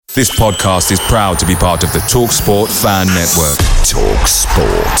This podcast is proud to be part of the TalkSport Fan Network.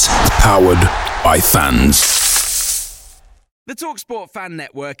 TalkSport. Powered by fans. The TalkSport Fan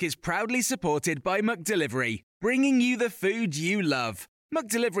Network is proudly supported by McDelivery, bringing you the food you love.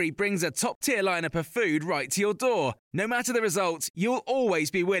 McDelivery brings a top-tier lineup of food right to your door. No matter the result, you'll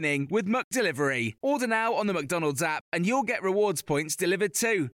always be winning with McDelivery. Order now on the McDonald's app and you'll get rewards points delivered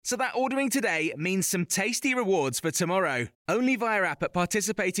too. So that ordering today means some tasty rewards for tomorrow. Only via app at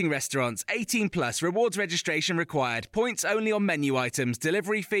participating restaurants. 18 plus. Rewards registration required. Points only on menu items.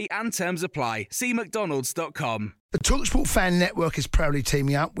 Delivery fee and terms apply. See mcdonalds.com. The TalkSport Fan Network is proudly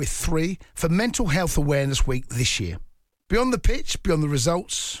teaming up with 3 for Mental Health Awareness Week this year. Beyond the pitch, beyond the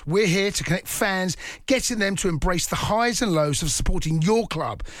results, we're here to connect fans, getting them to embrace the highs and lows of supporting your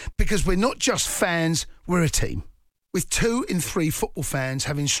club, because we're not just fans, we're a team. With 2 in 3 football fans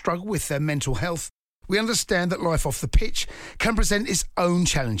having struggled with their mental health, we understand that life off the pitch can present its own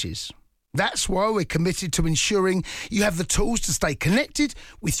challenges. That's why we're committed to ensuring you have the tools to stay connected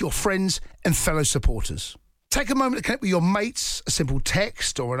with your friends and fellow supporters. Take a moment to connect with your mates. A simple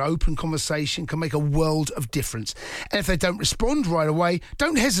text or an open conversation can make a world of difference. And if they don't respond right away,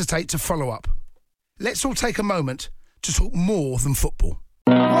 don't hesitate to follow up. Let's all take a moment to talk more than football.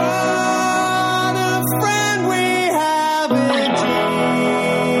 What a friend we have in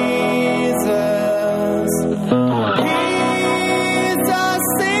Jesus. He's our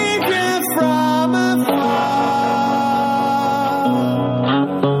Savior from afar.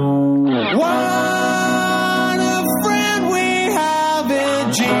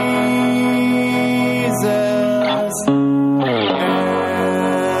 Jesus, and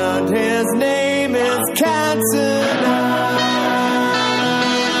his name is Cancer.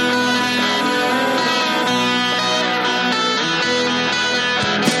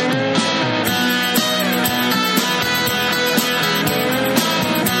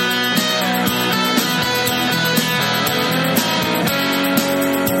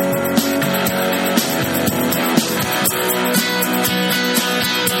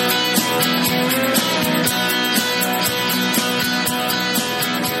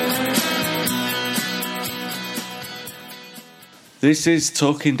 This is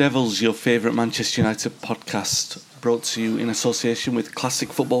Talking Devils, your favourite Manchester United podcast, brought to you in association with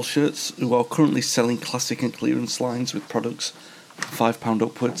Classic Football Shirts, who are currently selling classic and clearance lines with products £5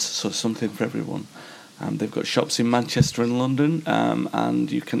 upwards, so something for everyone. They've got shops in Manchester and London,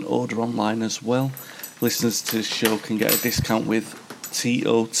 and you can order online as well. Listeners to the show can get a discount with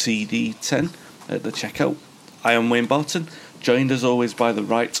TOTD10 at the checkout. I am Wayne Barton, joined as always by the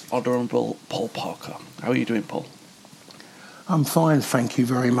Right Honourable Paul Parker. How are you doing, Paul? I'm fine, thank you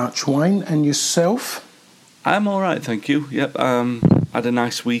very much, Wayne. And yourself? I'm all right, thank you. Yep, had a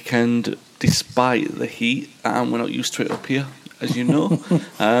nice weekend despite the heat. We're not used to it up here, as you know.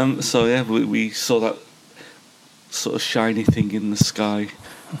 So yeah, we saw that sort of shiny thing in the sky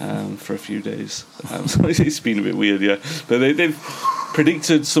for a few days. So it's been a bit weird, yeah. But they've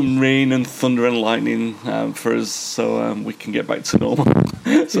predicted some rain and thunder and lightning for us, so we can get back to normal.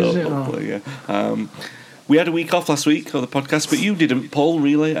 So hopefully, yeah. We had a week off last week on the podcast, but you didn't, Paul,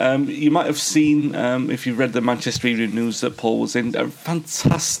 really. You might have seen, if you've read the Manchester Evening News, that Paul was in a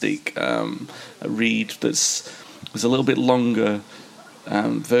fantastic read there's a little bit longer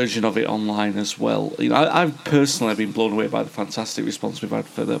version of it online as well. You know, I've personally been blown away by the fantastic response we've had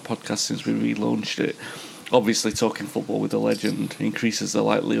for the podcast since we relaunched it. Obviously, talking football with a legend increases the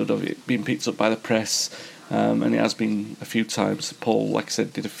likelihood of it being picked up by the press. And it has been a few times. Paul, like I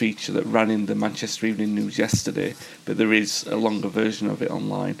said, did a feature that ran in the Manchester Evening News yesterday, but there is a longer version of it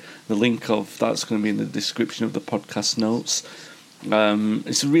online. The link of that's going to be in the description of the podcast notes.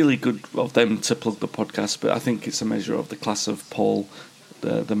 It's really good of them to plug the podcast, but I think it's a measure of the class of Paul,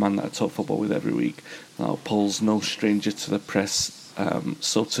 the man that I talk football with every week. Now, Paul's no stranger to the press,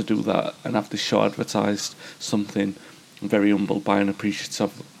 so to do that and have the show advertised, something I'm very humbled by and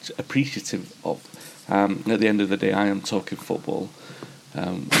appreciative of. At the end of the day, I am talking football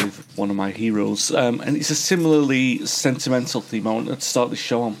with one of my heroes. And it's a similarly sentimental theme. I wanted to start the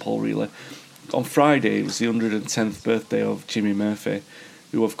show on, Paul, really. On Friday, it was the 110th birthday of Jimmy Murphy,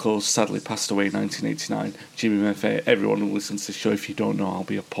 who, of course, sadly passed away in 1989. Jimmy Murphy, everyone who listens to the show, if you don't know, I'll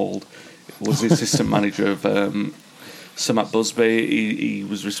be appalled, was the assistant manager of Sir Matt Busby. He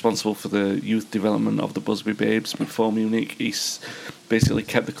was responsible for the youth development of the Busby Babes before Munich. He's basically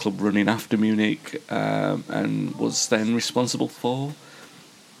kept the club running after Munich, and was then responsible for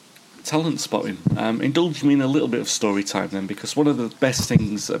talent spotting. Indulge me in a little bit of story time then, because one of the best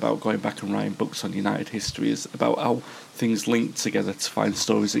things about going back and writing books on United history is about how things link together to find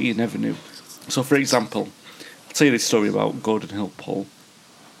stories that you never knew. So, for example, I'll tell you this story about Gordon Hill, Paul.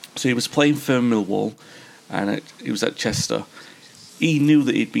 So he was playing for Millwall, and he was at Chester. He knew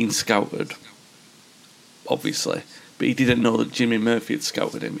that he'd been scouted, obviously, but he didn't know that Jimmy Murphy had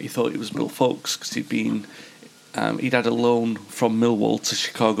scouted him. He thought it was Bill Foulkes because he'd had a loan from Millwall to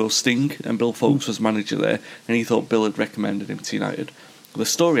Chicago Sting, and Bill Foulkes was manager there, and he thought Bill had recommended him to United. The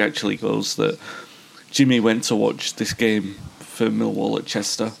story actually goes that Jimmy went to watch this game for Millwall at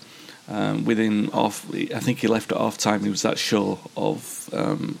Chester. I think he left at half time. He was that sure of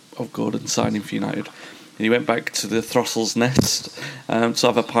Gordon signing for United, and he went back to the Throstle's Nest to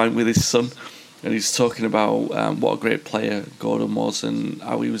have a pint with his son, and he's talking about what a great player Gordon was and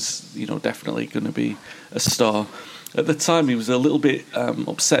how he was, definitely going to be a star. At the time, he was a little bit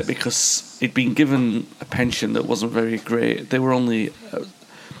upset because he'd been given a pension that wasn't very great. They were only,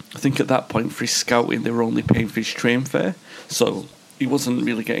 I think at that point for his scouting, they were only paying for his train fare, so he wasn't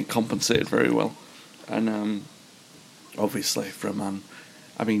really getting compensated very well. And obviously for a man,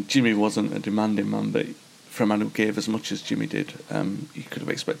 Jimmy wasn't a demanding man, but for a man who gave as much as Jimmy did, you could have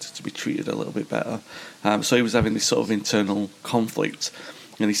expected to be treated a little bit better. So he was having this sort of internal conflict.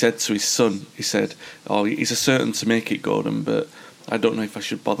 And he said to his son, he's a certain to make it, Gordon, but I don't know if I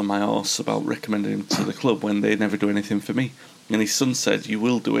should bother my arse about recommending him to the club when they never do anything for me. And his son said, you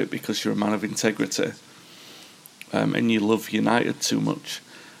will do it because you're a man of integrity. And you love United too much.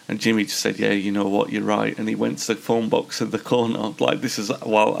 And Jimmy just said, yeah, you know what, you're right. And he went to the phone box in the corner, I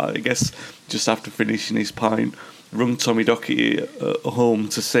guess just after finishing his pint, rung Tommy Docherty at home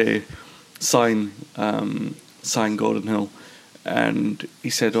to say, sign Gordon Hill. And he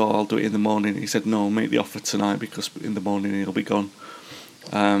said, I'll do it in the morning. He said, no, make the offer tonight because in the morning he'll be gone.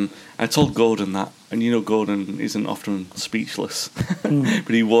 I told Gordon that, and Gordon isn't often speechless,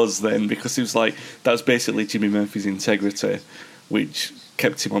 but he was then, because he was like, that's basically Jimmy Murphy's integrity, which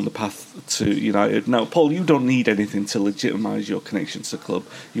kept him on the path to United. Now, Paul, you don't need anything to legitimise your connection to the club.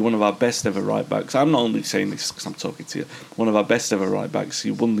 You're one of our best ever right backs. I'm not only saying this because I'm talking to you. One of our best ever right backs.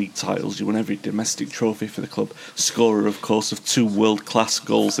 You won league titles. You won every domestic trophy for the club. Scorer, of course, of 2 world-class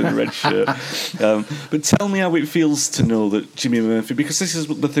goals in a red shirt. But tell me how it feels to know that Jimmy Murphy, because this is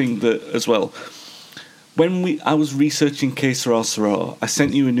the thing that, as well, when I was researching Que Sera Sera, I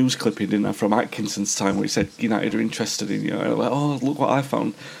sent you a news clipping, didn't I, from Atkinson's time where he said United are interested in you. I was like, oh, look what I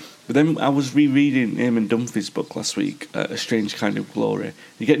found. But then I was rereading Eamon Dunphy's book last week, A Strange Kind of Glory.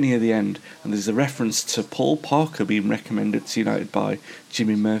 You get near the end, and there's a reference to Paul Parker being recommended to United by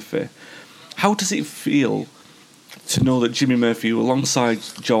Jimmy Murphy. How does it feel to know that Jimmy Murphy, who alongside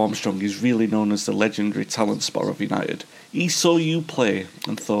Joe Armstrong is really known as the legendary talent spotter of United, he saw you play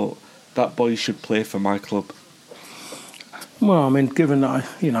and thought, that boy should play for my club? Well, given that,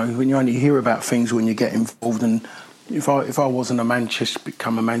 when you only hear about things when you get involved, and if I wasn't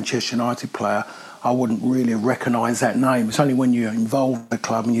become a Manchester United player, I wouldn't really recognise that name. It's only when you're involved in the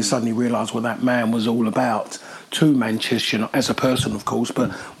club and you suddenly realise what that man was all about to Manchester United, as a person, of course,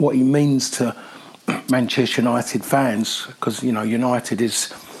 but what he means to Manchester United fans, because, United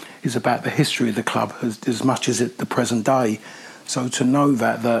is about the history of the club as much as the present day. So to know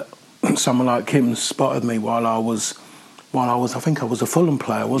that someone like him spotted me while I was, I think I was a Fulham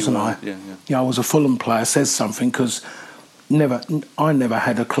player, wasn't I? Yeah, I was a Fulham player. Says something, because I never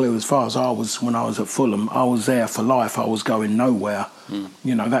had a clue. As far as when I was at Fulham, I was there for life. I was going nowhere.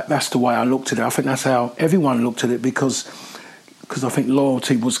 That's the way I looked at it. I think that's how everyone looked at it, because I think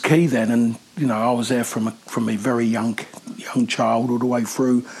loyalty was key then. And I was there from a very young child all the way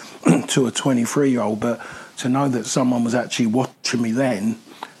through to a 23-year-old. But to know that someone was actually watching me then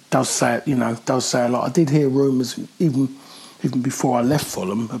does say a lot. I did hear rumours even before I left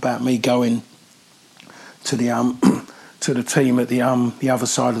Fulham about me going to the team at the other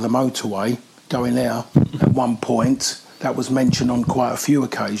side of the motorway, going there at one point. That was mentioned on quite a few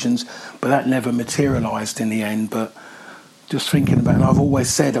occasions, but that never materialised in the end. But just thinking about it, I've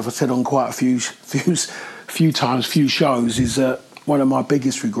said on quite a few shows, is that one of my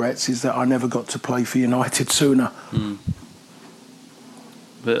biggest regrets is that I never got to play for United sooner.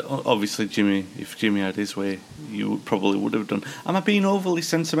 But obviously, if Jimmy had his way, you probably would have done. Am I being overly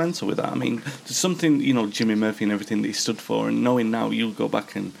sentimental with that? There's something, Jimmy Murphy and everything that he stood for, and knowing now you go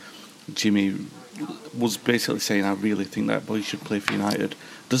back and Jimmy was basically saying, I really think that boy should play for United.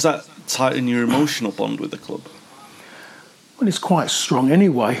 Does that tighten your emotional bond with the club? Well, it's quite strong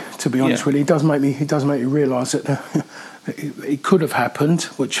anyway, to be honest with you. It does make me realise that it could have happened,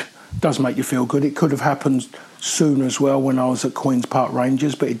 which does make you feel good. It could have happened sooner as well when I was at Queen's Park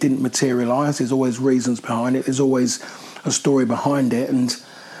Rangers, but it didn't materialise. There's always reasons behind it. There's always a story behind it.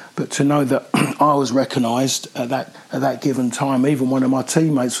 But to know that I was recognised at that given time, even one of my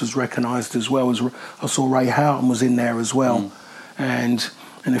teammates was recognised as well. I saw Ray Houghton was in there as well. And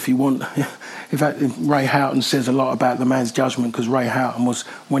And if you want, Ray Houghton says a lot about the man's judgment, because Ray Houghton was,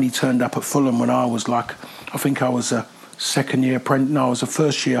 when he turned up at Fulham when I was like, I think I was a I was a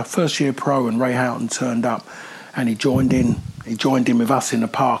first year pro, and Ray Houghton turned up and he joined in with us in the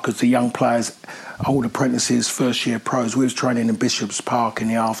park as the young players, old apprentices, first year pros. We was training in Bishop's Park in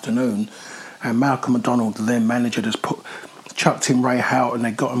the afternoon, and Malcolm McDonald, the then manager, just chucked in Ray Houghton. They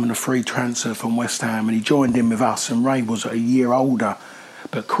got him on a free transfer from West Ham, and he joined in with us, and Ray was a year older.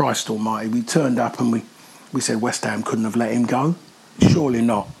 But Christ almighty, we turned up and we said West Ham couldn't have let him go. Surely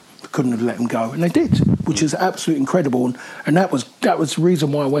not. Couldn't have let him go. And they did, which is absolutely incredible. And that was the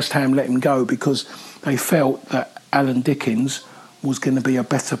reason why West Ham let him go, because they felt that Alan Dickens was going to be a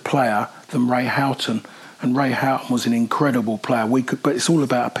better player than Ray Houghton. And Ray Houghton was an incredible player. But it's all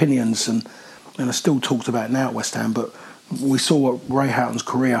about opinions, and I still talked about it now at West Ham, but we saw what Ray Houghton's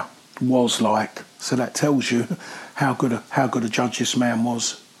career was like. So that tells you how good a judge this man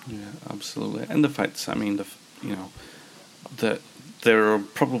was. Yeah, absolutely. And the fact, I mean, that there are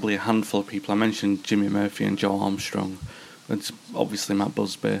probably a handful of people. I mentioned Jimmy Murphy and Joe Armstrong. It's obviously Matt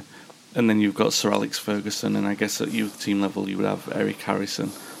Busby. And then you've got Sir Alex Ferguson, and I guess at youth team level you would have Eric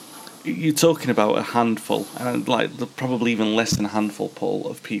Harrison. You're talking about a handful, and probably even less than a handful, Paul,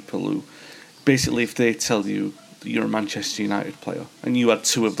 of people who basically, if they tell you you're a Manchester United player, and you had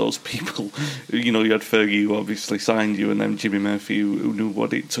two of those people, you had Fergie, who obviously signed you, and then Jimmy Murphy, who knew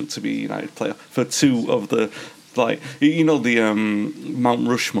what it took to be a United player. For two of the, the Mount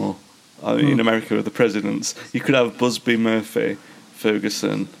Rushmore in America of the presidents, you could have Busby, Murphy,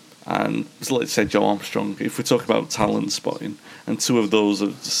 Ferguson, and let's say Joe Armstrong, if we talk about talent spotting, and two of those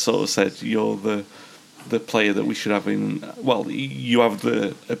have sort of said you're the player that we should have in. Well, you have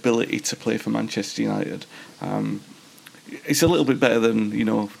the ability to play for Manchester United. It's a little bit better than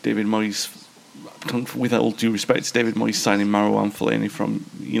David Moyes. With all due respect to David Moyes signing Marouane Fellaini from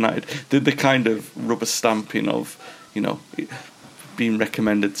United, the kind of rubber stamping of being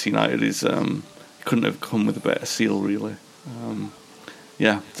recommended to United is couldn't have come with a better seal, really.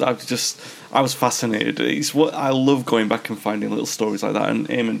 Yeah, I was fascinated. It's what I love, going back and finding little stories like that. And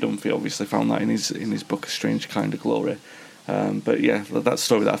Eamon Dunphy obviously found that in his book, A Strange Kind of Glory. But yeah, that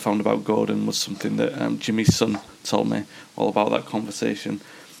story that I found about Gordon was something that Jimmy's son told me all about that conversation.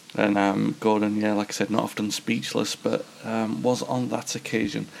 And Gordon, yeah, like I said, not often speechless, but was on that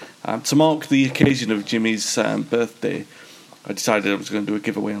occasion. To mark the occasion of Jimmy's birthday, I decided I was going to do a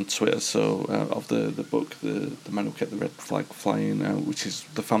giveaway on Twitter, so of the book, the Man Who Kept the Red Flag Flying, which is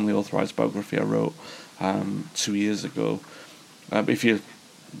the family authorised biography I wrote 2 years ago. If you're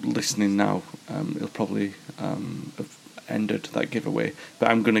listening now, it'll probably have ended that giveaway. But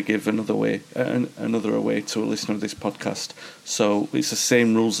I'm going to give another away to a listener of this podcast. So it's the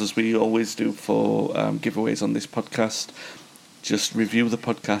same rules as we always do for giveaways on this podcast. Just review the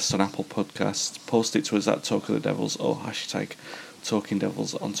podcast on Apple Podcasts, post it to us at Talk of the Devils or hashtag Talking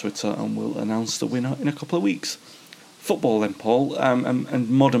Devils on Twitter, and we'll announce the winner in a couple of weeks. Football then, Paul, and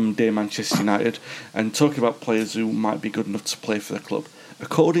modern day Manchester United, and talking about players who might be good enough to play for the club.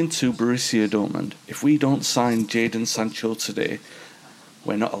 According to Borussia Dortmund, if we don't sign Jadon Sancho today,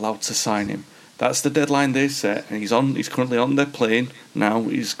 we're not allowed to sign him. That's the deadline they set, and he's currently on their plane now.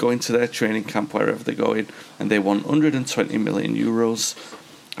 He's going to their training camp, wherever they're going, and they want 120 million euros.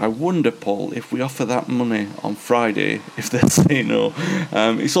 I wonder, Paul, if we offer that money on Friday, if they say no.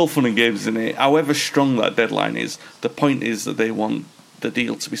 It's all fun and games, isn't it? However strong that deadline is, the point is that they want the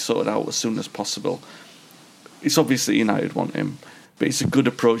deal to be sorted out as soon as possible. It's obvious that United want him, but it's a good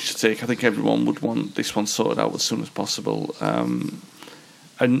approach to take. I think everyone would want this one sorted out as soon as possible.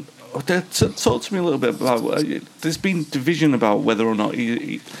 And talk to me a little bit about. There's been division about whether or not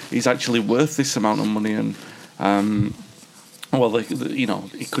he's actually worth this amount of money, and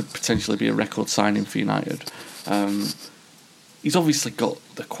it could potentially be a record signing for United. He's obviously got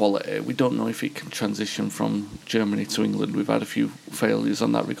the quality. We don't know if he can transition from Germany to England. We've had a few failures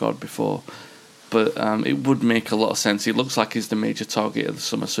on that regard before, but it would make a lot of sense. He looks like he's the major target of the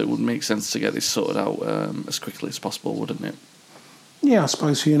summer, so it would make sense to get this sorted out as quickly as possible, wouldn't it? Yeah, I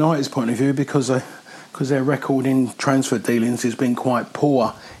suppose from United's point of view, because their record in transfer dealings has been quite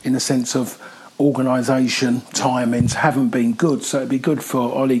poor in the sense of organisation, timings haven't been good. So it'd be good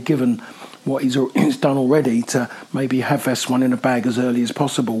for Ollie, given what he's done already, to maybe have this one in the bag as early as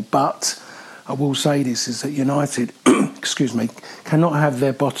possible. But I will say this, is that United, cannot have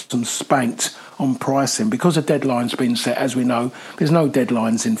their bottom spanked on pricing because a deadline's been set. As we know, there's no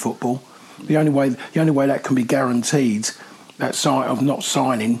deadlines in football. The only way that can be guaranteed, that side of not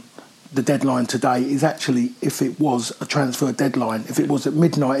signing the deadline today is actually if it was a transfer deadline. If it was at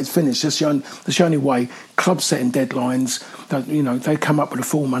midnight, it's finished. That's the only way. Clubs setting deadlines, they come up with the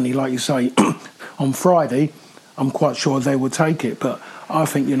full money, like you say, on Friday. I'm quite sure they will take it, but I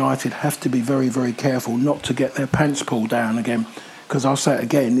think United have to be very, very careful not to get their pants pulled down again. Because I'll say it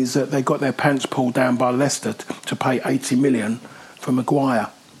again, is that they got their pants pulled down by Leicester to pay 80 million for Maguire.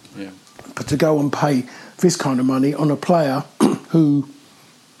 Yeah. But to go and pay this kind of money on a player who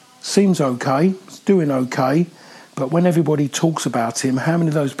seems okay, is doing okay, but when everybody talks about him, how many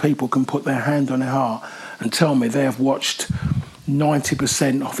of those people can put their hand on their heart and tell me they have watched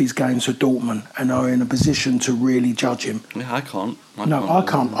 90% of his games for Dortmund and are in a position to really judge him? Yeah, I can't.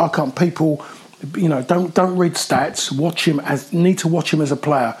 I can't. People, don't read stats. Watch him need to watch him as a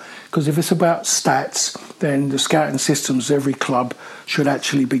player. Because if it's about stats, then the scouting systems of every club should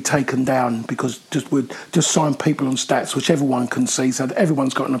actually be taken down, because just sign people on stats, which everyone can see, so that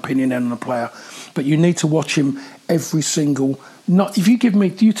everyone's got an opinion on a player. But you need to watch him every single.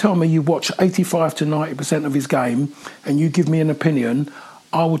 If you tell me you watch 85 to 90% of his game, and you give me an opinion,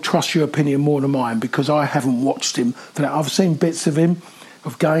 I will trust your opinion more than mine, because I haven't watched him. I've seen bits of him,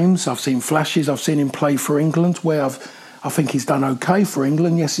 of games. I've seen flashes. I've seen him play for England, where I think he's done okay for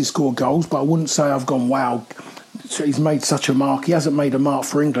England. Yes, he scored goals, but I wouldn't say I've gone, wow, he's made such a mark. He hasn't made a mark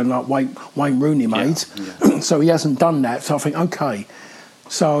for England like Wayne Rooney made. Yeah. So he hasn't done that. So I think, okay.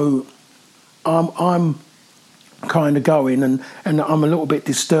 So I'm kind of going, and I'm a little bit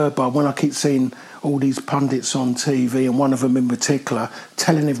disturbed by when I keep seeing all these pundits on TV, and one of them in particular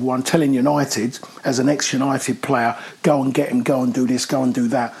telling United, as an ex-United player, go and get him, go and do this, go and do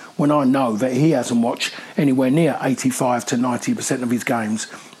that, when I know that he hasn't watched anywhere near 85 to 90% of his games.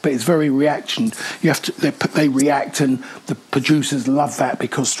 But it's very reaction. They react, and the producers love that,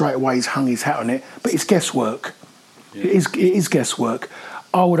 because straight away he's hung his hat on it. But it's guesswork. Yeah. It is guesswork.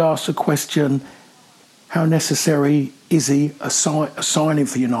 I would ask the question: how necessary is he a signing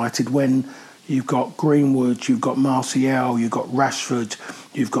for United when you've got Greenwood, you've got Martial, you've got Rashford,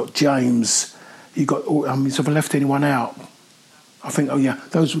 you've got James, you've got. Have I left anyone out? I think. Oh yeah,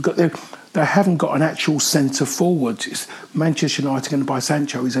 those we've got there. They haven't got an actual centre forward. Manchester United going to buy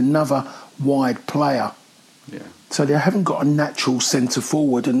Sancho. He's another wide player. Yeah. So they haven't got a natural centre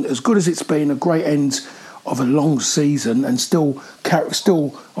forward. And as good as it's been, a great end of a long season, and still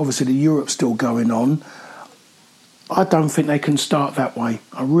obviously the Europe's still going on, I don't think they can start that way.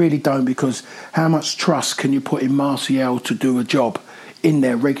 I really don't, because how much trust can you put in Martial to do a job in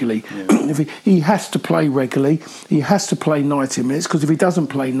there regularly? Yeah. If he has to play regularly, he has to play 90 minutes, because if he doesn't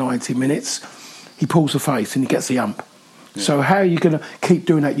play 90 minutes, he pulls a face and he gets the ump. Yeah. So how are you going to keep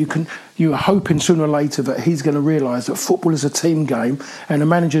doing that? You're hoping sooner or later that he's going to realise that football is a team game, and the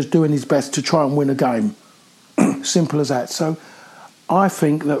manager's doing his best to try and win a game. Simple as that. So I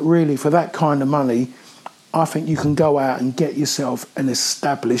think that really, for that kind of money, I think you can go out and get yourself an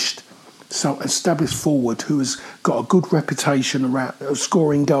established forward who has got a good reputation around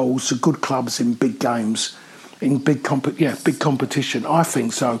scoring goals to good clubs in big games, in big competition. I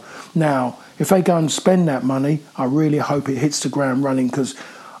think so. Now, if they go and spend that money, I really hope it hits the ground running, because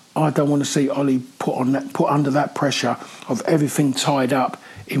I don't want to see Ollie put under that pressure of everything tied up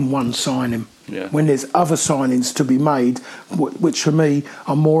in one signing. Yeah. When there's other signings to be made, which for me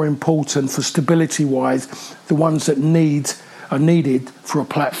are more important for stability-wise, the ones that are needed for a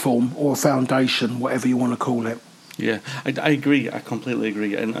platform or a foundation, whatever you want to call it. Yeah, I agree. I completely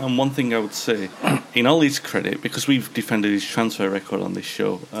agree. And one thing I would say, in Ollie's credit, because we've defended his transfer record on this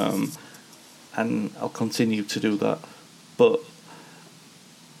show, and I'll continue to do that, but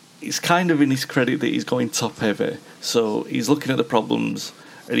it's kind of in his credit that he's going top-heavy. So he's looking at the problems,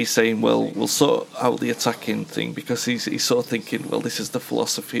 and he's saying, well, we'll sort out the attacking thing, because he's sort of thinking, well, this is the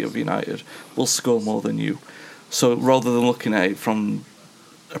philosophy of United. We'll score more than you. So rather than looking at it from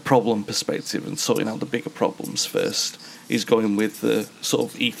a problem perspective and sorting out the bigger problems first, he's going with the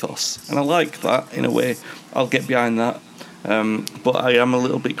sort of ethos. And I like that, in a way. I'll get behind that. But I am a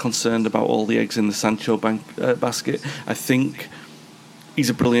little bit concerned about all the eggs in the Sancho basket. I think he's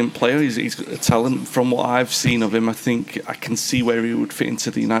a brilliant player. He's got a talent. From what I've seen of him, I think I can see where he would fit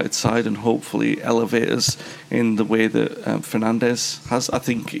into the United side and hopefully elevate us in the way that Fernandes has. I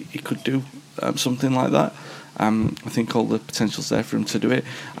think he could do something like that. I think all the potential's there for him to do it.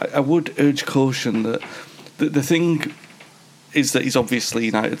 I would urge caution that the thing is that he's obviously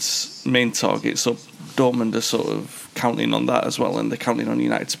United's main target, so Dortmund are sort of counting on that as well, and they're counting on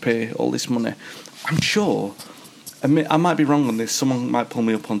United to pay all this money. I'm sure, I might be wrong on this, someone might pull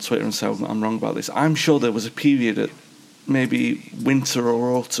me up on Twitter and say I'm wrong about this. I'm sure there was a period at maybe winter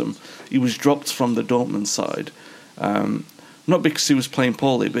or autumn, he was dropped from the Dortmund side Not because he was playing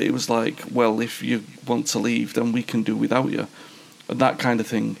poorly, but it was like, well, if you want to leave, then we can do without you. That kind of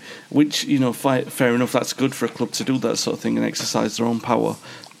thing, which, fair enough, that's good for a club to do that sort of thing and exercise their own power.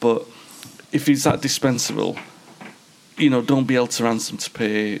 But if he's that dispensable, don't be held to ransom to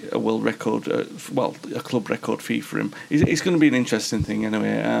pay a world record, a club record fee for him. It's going to be an interesting thing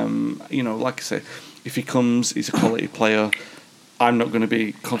anyway. Like I say, if he comes, he's a quality player. I'm not going to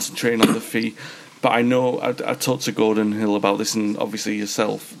be concentrating on the fee. But I know, I talked to Gordon Hill about this, and obviously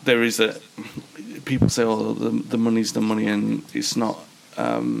yourself. There is people say, the money's the money, and it's not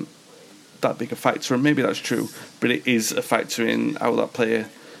that big a factor. And maybe that's true, but it is a factor in how that player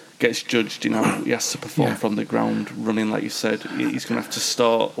gets judged. He has to perform from the ground, running like you said. He's going to have to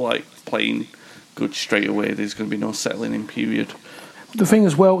start playing good straight away. There's going to be no settling in period. The thing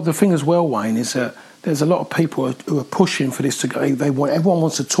as well, Wayne, is that there's a lot of people who are pushing for this to go. Everyone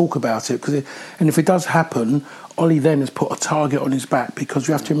wants to talk about it, and if it does happen, Ollie then has put a target on his back, because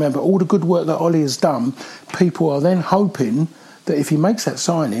you have to remember all the good work that Ollie has done. People are then hoping that if he makes that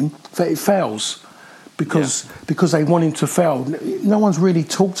signing, that it fails, because they want him to fail. No one's really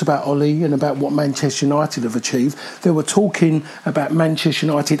talked about Ollie and about what Manchester United have achieved. They were talking about Manchester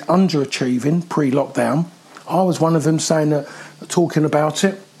United underachieving pre-lockdown. I was one of them talking about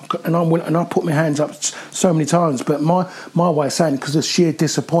it. And I put my hands up so many times, but my way of saying, because of sheer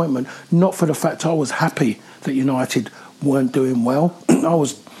disappointment, not for the fact I was happy that United weren't doing well. I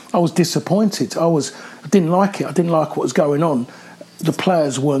was disappointed. I didn't like it. I didn't like what was going on. The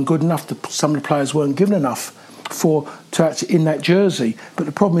players weren't good enough. Some of the players weren't given enough to actually in that jersey. But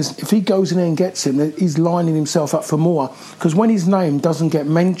the problem is, if he goes in there and gets him, he's lining himself up for more. Because when his name doesn't get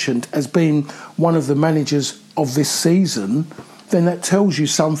mentioned as being one of the managers of this season, then that tells you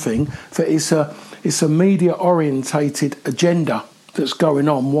something, that it's a media-orientated agenda that's going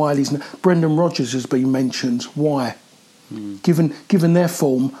on. While Brendan Rodgers has been mentioned. Why? Given their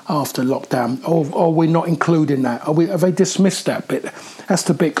form after lockdown, or are we not including that? Have they dismissed that bit? That's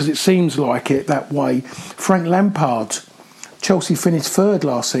the bit, because it seems like it that way. Frank Lampard, Chelsea finished third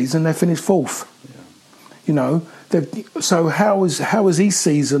last season. They finished fourth. So how is his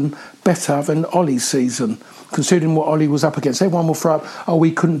season better than Ollie's season? Considering what Ollie was up against, everyone will throw up,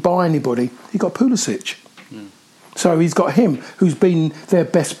 we couldn't buy anybody. He got Pulisic. So he's got him, who's been their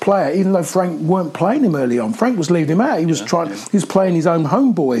best player, even though Frank weren't playing him early on. Frank was leaving him out. He was he was playing his own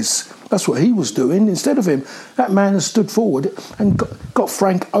homeboys. That's what he was doing instead of him. That man has stood forward and got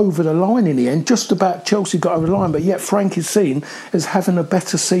Frank over the line in the end. Just about Chelsea got over the line, but yet Frank is seen as having a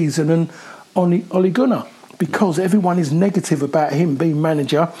better season than Ole Gunnar, because everyone is negative about him being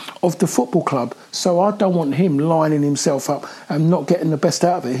manager of the football club. So I don't want him lining himself up and not getting the best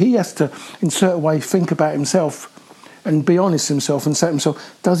out of it. He has to, in a certain way, think about himself and be honest himself and say to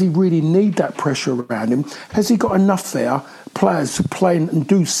himself, does he really need that pressure around him? Has he got enough there, players to play and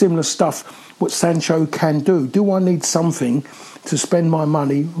do similar stuff, what Sancho can do? Do I need something to spend my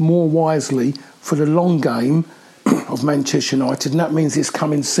money more wisely for the long game of Manchester United? And that means this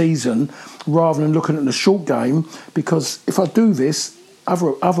coming season, rather than looking at the short game, because if I do this,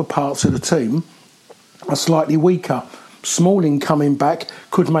 other parts of the team are slightly weaker. Smalling coming back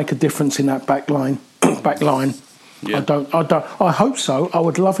could make a difference in that back line. Yeah. I hope so. I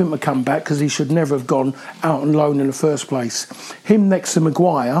would love him to come back, because he should never have gone out on loan in the first place. Him next to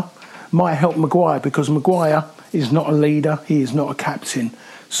Maguire might help Maguire, because Maguire is not a leader. He is not a captain.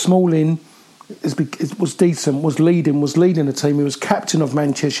 Smalling was decent, was leading the team. He was captain of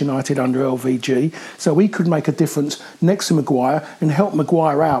Manchester United under LVG, so he could make a difference next to Maguire and help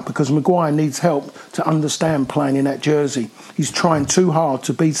Maguire out, because Maguire needs help to understand playing in that jersey. He's trying too hard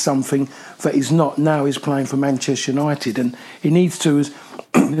to be something that he's not. Now he's playing for Manchester United, and he needs to,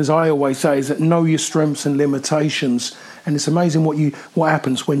 as I always say, is that know your strengths and limitations. And it's amazing what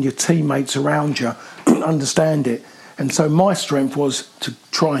happens when your teammates around you understand it. And so my strength was to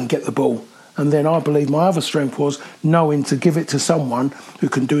try and get the ball. And then I believe my other strength was knowing to give it to someone who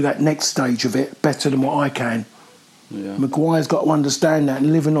can do that next stage of it better than what I can. Yeah. Maguire's got to understand that,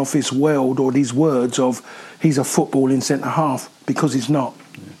 and living off this world or these words of he's a footballing centre-half, because he's not.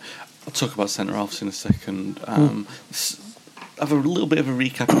 Yeah. I'll talk about centre-halves in a second. Have a little bit of a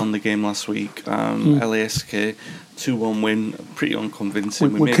recap on the game last week. LASK 2-1 win, pretty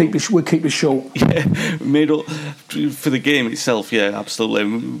unconvincing. We'll keep it short. Yeah, we made all for the game itself. Yeah,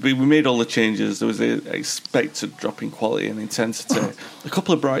 absolutely. We made all the changes. There was an expected drop in quality and intensity. A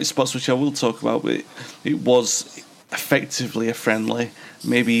couple of bright spots, which I will talk about, but it was effectively a friendly,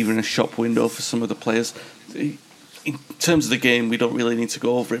 maybe even a shop window for some of the players. in terms of the game, we don't really need to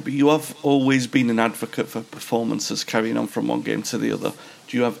go over it, but you have always been an advocate for performances carrying on from one game to the other.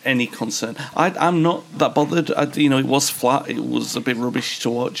 Do you have any concern? I'm not that bothered. It was flat. It was a bit rubbish to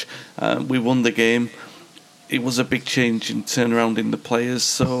watch. We won the game. It was a big change in turnaround in the players,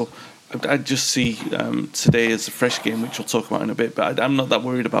 so I just see today as a fresh game, which we'll talk about in a bit, but I'm not that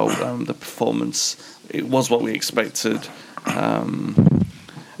worried about the performance. It was what we expected.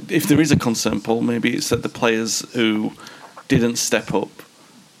 If there is a concern, Paul, maybe it's that the players who didn't step up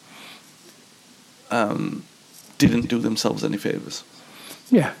didn't do themselves any favours.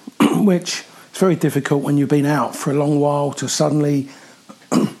 Yeah, which is very difficult when you've been out for a long while to suddenly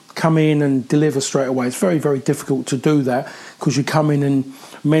come in and deliver straight away. It's very, very difficult to do that because you come in and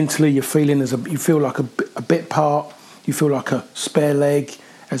mentally you feel like a bit part, you feel like a spare leg.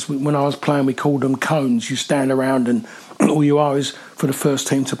 When I was playing, we called them cones. You stand around and all you are is for the first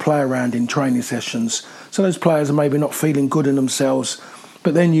team to play around in training sessions. So those players are maybe not feeling good in themselves,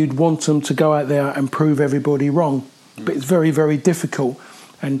 but then you'd want them to go out there and prove everybody wrong. But it's very, very difficult,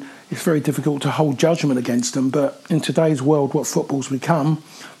 and it's very difficult to hold judgment against them. But in today's world, what football's become,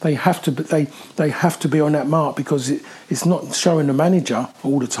 they have to be on that mark, because it's not showing the manager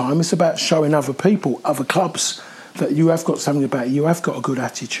all the time. It's about showing other people, other clubs, that you have got something about you, have got a good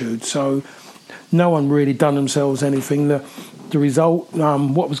attitude. So no one really done themselves anything. The result,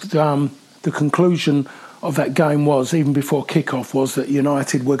 the conclusion of that game was, even before kick-off, was that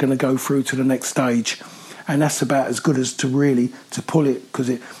United were going to go through to the next stage, and that's about as good as to pull it, because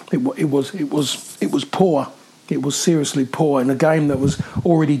it was poor. It was seriously poor in a game that was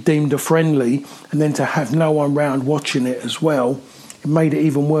already deemed a friendly, and then to have no one round watching it as well, it made it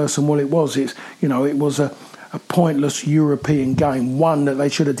even worse than what it was. It was a pointless European game, one that they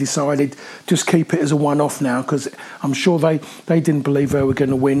should have decided just keep it as a one-off now, because I'm sure they didn't believe they were going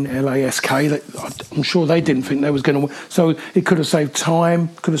to win LASK. I'm sure they didn't think they was going to win. So it could have saved time,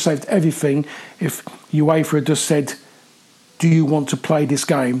 could have saved everything if UEFA had just said, do you want to play this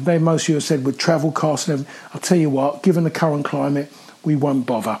game? Most of you have said with travel costs and everything. I'll tell you what, given the current climate, we won't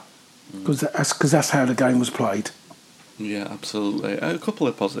bother, because that's how the game was played. Yeah, absolutely. A couple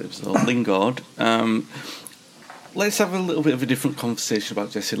of positives though. Lingard. Let's have a little bit of a different conversation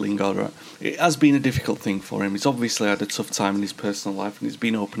about Jesse Lingard. Right? It has been a difficult thing for him. He's obviously had a tough time in his personal life, and he's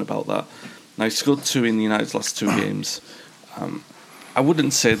been open about that. Now, he's scored 2 in United's last 2 games. I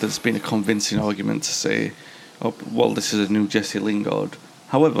wouldn't say there's been a convincing argument to say, oh, well, this is a new Jesse Lingard.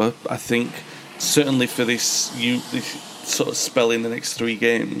 However, I think certainly for this sort of spell in the next 3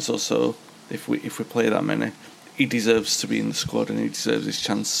 games or so, if we play that many, he deserves to be in the squad, and he deserves his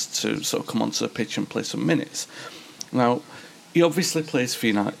chance to sort of come onto the pitch and play some minutes. Now, he obviously plays for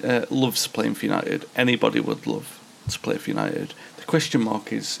United, loves playing for United. Anybody would love to play for United. The question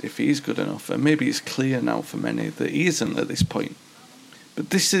mark is if he is good enough, and maybe it's clear now for many that he isn't at this point.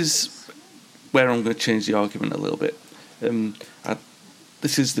 But this is where I'm going to change the argument a little bit.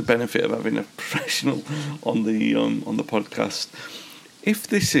 This is the benefit of having a professional on the podcast. If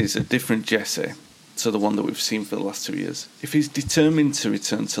this is a different Jesse to the one that we've seen for the last 2 years, if he's determined to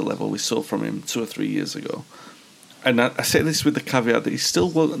return to the level we saw from him 2 or 3 years ago, and I say this with the caveat that he still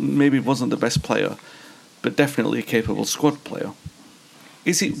wasn't the best player, but definitely a capable squad player,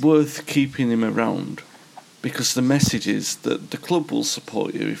 is it worth keeping him around? Because the message is that the club will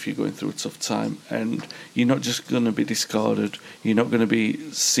support you if you're going through a tough time, and you're not just going to be discarded. You're not going to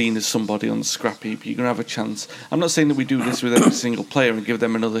be seen as somebody on the scrap heap. You're going to have a chance. I'm not saying that we do this with every single player and give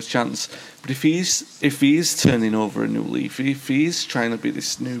them another chance, but if he is turning over a new leaf, if he is trying to be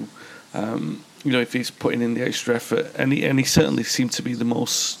this new, if he's putting in the extra effort, and he certainly seemed to be the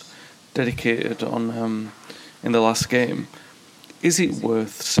most dedicated on in the last game. Is it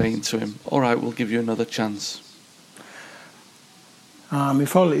worth saying to him, all right, we'll give you another chance?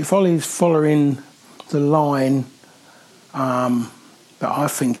 If Ollie's following the line that I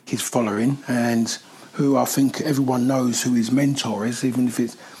think he's following, and who I think everyone knows who his mentor is, even if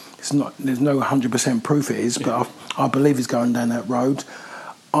it's not, there's no 100% proof it is, but I believe he's going down that road.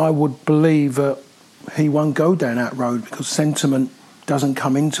 I would believe that he won't go down that road, because sentiment doesn't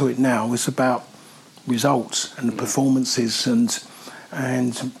come into it now. It's about results and the performances, and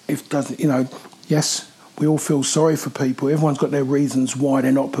if doesn't, yes, we all feel sorry for people. Everyone's got their reasons why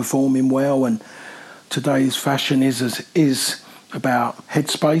they're not performing well, and today's fashion is about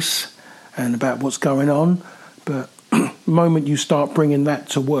headspace and about what's going on. But the moment you start bringing that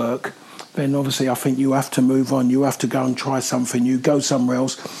to work, then obviously I think you have to move on. You have to go and try something new, go somewhere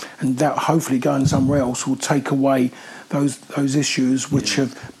else, and that hopefully going somewhere else will take away those issues which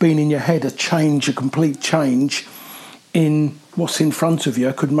have been in your head. A complete change in what's in front of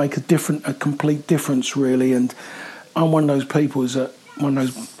you could make a complete difference, really. And I'm one of those people, one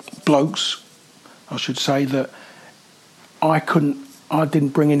of those blokes, I should say, that I didn't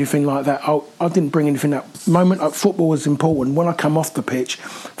bring anything like that. I didn't bring anything that moment. Football was important. When I come off the pitch,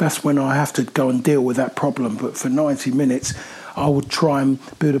 that's when I have to go and deal with that problem. But for 90 minutes, I would try and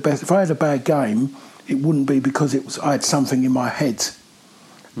be the best. If I had a bad game, it wouldn't be because I had something in my head.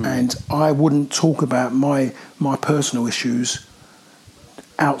 And I wouldn't talk about my personal issues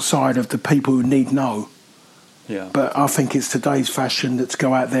outside of the people who need know. Yeah. But I think it's today's fashion to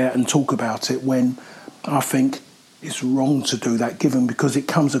go out there and talk about it, when I think it's wrong to do that, because it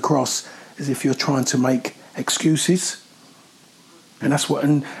comes across as if you're trying to make excuses. And that's what,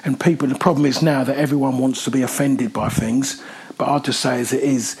 and people, the problem is now that everyone wants to be offended by things. But I'll just say as it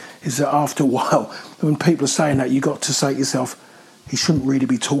is that after a while, when people are saying that, you've got to say to yourself, he shouldn't really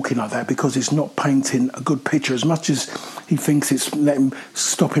be talking like that, because it's not painting a good picture. As much as he thinks it's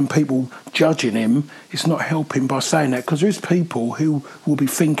stopping people judging him, it's not helping by saying that, because there's people who will be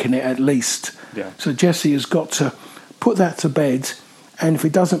thinking it at least. Yeah. So Jesse has got to put that to bed, and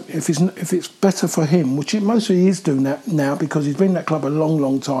if it's better for him, which it mostly is doing that now, because he's been in that club a long,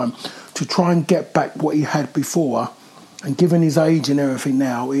 long time, to try and get back what he had before, and given his age and everything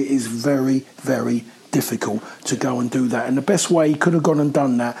now, it is very, very difficult to go and do that. And the best way he could have gone and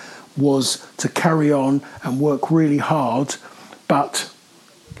done that was to carry on and work really hard, but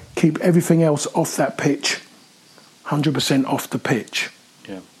keep everything else off that pitch, 100% off the pitch.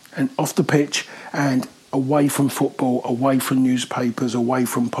 Yeah. And off the pitch and away from football, away from newspapers, away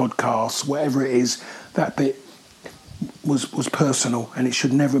from podcasts, whatever it is, that bit was personal, and it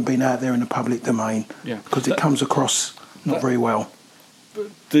should never have been out there in the public domain. Yeah. Because it comes across not very well.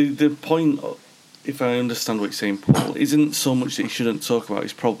 The point, if I understand what you're saying, Paul, isn't so much that he shouldn't talk about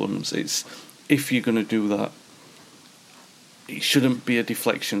his problems. It's, if you're going to do that, it shouldn't be a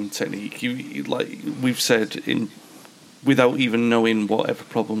deflection technique. You like we've said, without even knowing whatever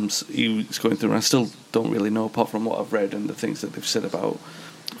problems he was going through, and I still don't really know, apart from what I've read and the things that they've said about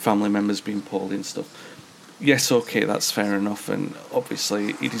family members being poorly and stuff. Yes, okay, that's fair enough, and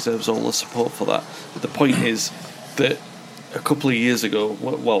obviously he deserves all the support for that. But the point is that a couple of years ago,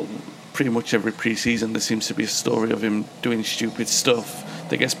 well, pretty much every pre-season, there seems to be a story of him doing stupid stuff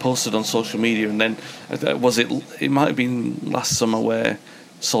that gets posted on social media, and then it might have been last summer where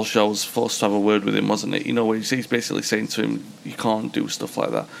Solskjaer was forced to have a word with him, wasn't it? You know, where he's basically saying to him, you can't do stuff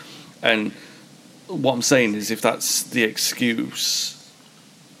like that. And what I'm saying is, if that's the excuse,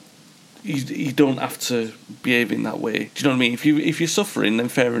 you don't have to behave in that way. Do you know what I mean? If you're suffering, then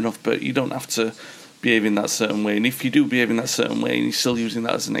fair enough, but you don't have to behave in that certain way. And if you do behave in that certain way and you're still using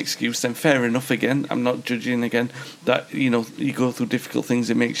that as an excuse, then fair enough again. I'm not judging again that, you know, you go through difficult things,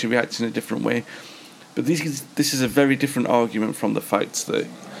 it makes you react in a different way. But this is a very different argument from the fact that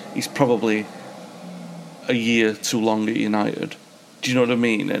he's probably a year too long at United. Do you know what I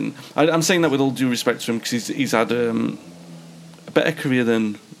mean? And I'm saying that with all due respect to him, because he's had a better career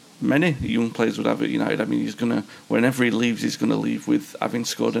than many young players would have at United. I mean, whenever he leaves, he's going to leave with having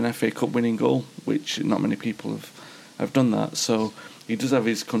scored an FA Cup winning goal, which not many people have done that. So he does have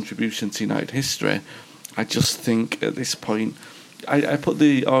his contribution to United history. I just think at this point, I put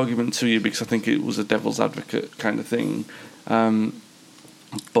the argument to you because I think it was a devil's advocate kind of thing.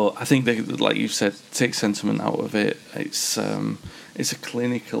 But I think they, like you said, take sentiment out of it. It's a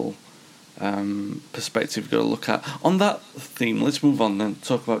clinical perspective you've got to look at. On that theme, let's move on then.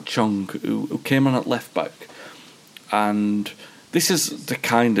 Talk about Chong, who came on at left back, and this is the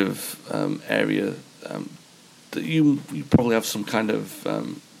kind of area that you probably have some kind of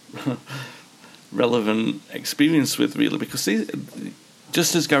relevant experience with, really, because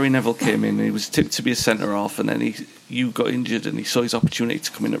just as Gary Neville came in, he was tipped to be a centre half, and then you got injured, and he saw his opportunity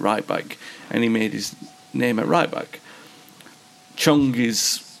to come in at right back, and he made his name at right back. Chong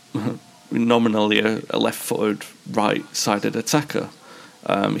is nominally a left-footed, right-sided attacker.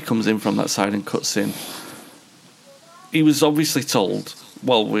 He comes in from that side and cuts in. He was obviously told,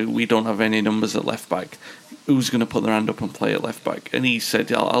 well, we don't have any numbers at left-back. Who's going to put their hand up and play at left-back? And he said,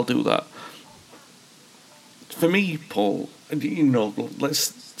 yeah, I'll do that. For me, Paul, you know,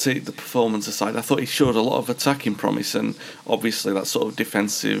 let's take the performance aside. I thought he showed a lot of attacking promise, and obviously that sort of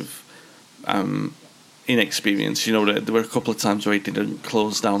defensive inexperience. You know, there were a couple of times where he didn't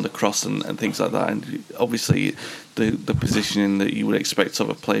close down the cross and things like that, and obviously the positioning that you would expect of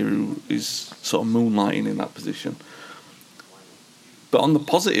a player who is sort of moonlighting in that position. But on the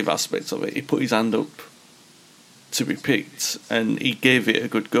positive aspects of it, he put his hand up to be picked, and he gave it a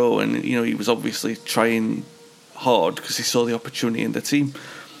good go, and you know, he was obviously trying hard because he saw the opportunity in the team.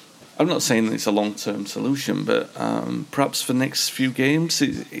 I'm not saying it's a long-term solution, but perhaps for the next few games,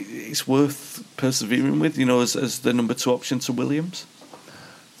 it's worth persevering with, as the number 2 option to Williams.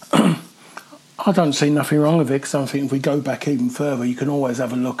 I don't see nothing wrong with it, because I think if we go back even further, you can always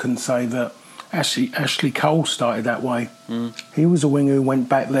have a look and say that Ashley Cole started that way. He was a winger who went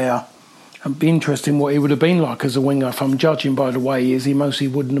back there. It'd be interesting what he would have been like as a winger. If I'm judging by the way he is, he mostly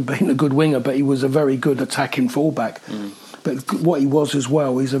wouldn't have been a good winger, but he was a very good attacking fullback. But what he was as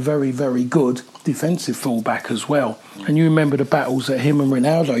well, he's a very, very good defensive fullback as well. And you remember the battles that him and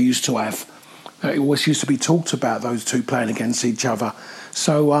Ronaldo used to have. It always used to be talked about, those two playing against each other.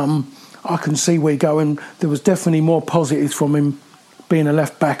 So I can see where you're going. There was definitely more positives from him being a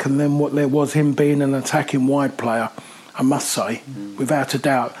left back and then what there was him being an attacking wide player, I must say, without a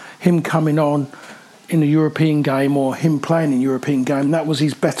doubt. Him coming on in the European game or him playing in European game, that was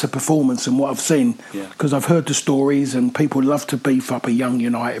his better performance than what I've seen. Because I've heard the stories and people love to beef up a young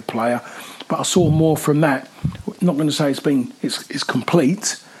United player. But I saw more from that. I'm not going to say it's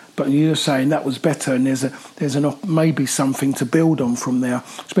complete, but you're saying that was better, and there's maybe something to build on from there,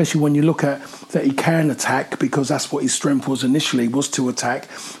 especially when you look at that he can attack, because that's what his strength was initially, was to attack.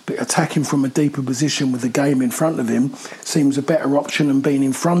 But attacking from a deeper position with the game in front of him seems a better option than being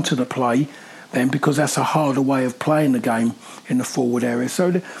in front of the play then, because that's a harder way of playing the game in the forward area.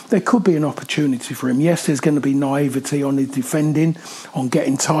 So there could be an opportunity for him. Yes, there's going to be naivety on his defending, on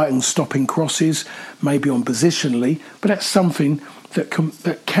getting tight and stopping crosses, maybe on positionally, but that's something that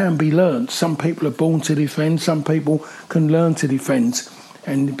can be learnt. Some people are born to defend, some people can learn to defend.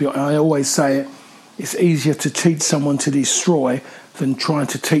 And I always say it's easier to teach someone to destroy than trying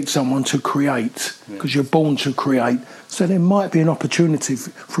to teach someone to create, because you're born to create. So there might be an opportunity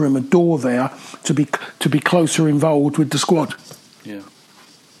for him, a door there, to be closer involved with the squad. Yeah.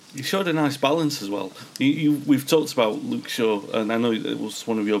 You showed a nice balance as well. We've talked about Luke Shaw, and I know it was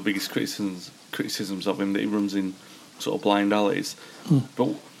one of your biggest criticisms of him, that he runs in sort of blind alleys.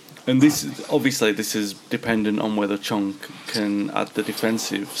 And this is dependent on whether Chong can add the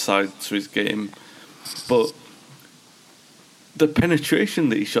defensive side to his game. But the penetration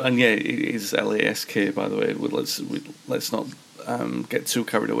that he shot, and it is LASK, by the way. Let's not get too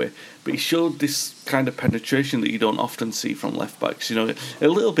carried away. But he showed this kind of penetration that you don't often see from left backs. A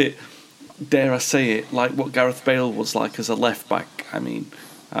little bit, dare I say it, like what Gareth Bale was like as a left back. I mean,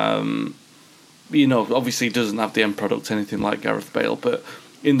 obviously he doesn't have the end product anything like Gareth Bale, but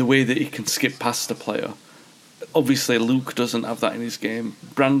in the way that he can skip past the player. Obviously Luke doesn't have that in his game.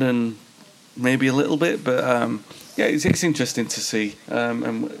 Brandon maybe a little bit, but it's interesting to see.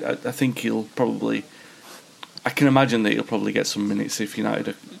 And I think I can imagine that he'll probably get some minutes if United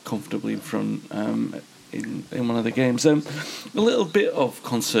are comfortably in front in one of the games. A little bit of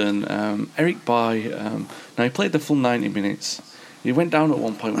concern. Eric Bailly, now he played the full 90 minutes. He went down at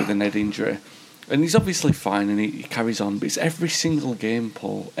one point with a head injury. And he's obviously fine and he carries on. But it's every single game,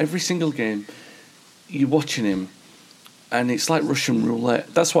 Paul. Every single game, you're watching him. And it's like Russian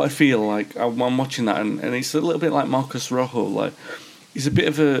roulette. That's what I feel like. I'm watching that. And it's a little bit like Marcus Rojo. Like, he's a bit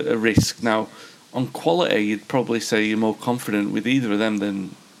of a risk. Now, on quality, you'd probably say you're more confident with either of them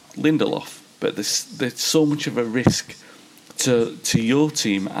than Lindelof. But there's so much of a risk to your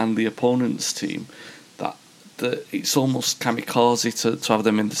team and the opponent's team that it's almost kamikaze to have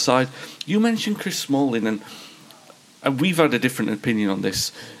them in the side. You mentioned Chris Smalling, and we've had a different opinion on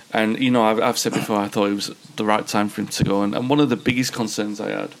this. And, I've said before, I thought it was the right time for him to go. And one of the biggest concerns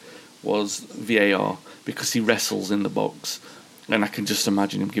I had was VAR, because he wrestles in the box. And I can just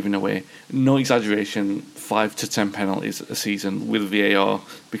imagine him giving away, no exaggeration, 5 to 10 penalties a season with VAR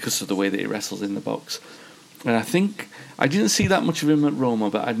because of the way that he wrestles in the box. And I think I didn't see that much of him at Roma,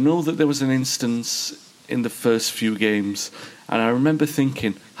 but I know that there was an instance in the first few games, and I remember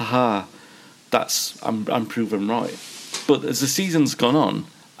thinking, I'm proven right. But as the season's gone on,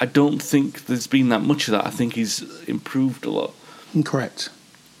 I don't think there's been that much of that. I think he's improved a lot. Incorrect.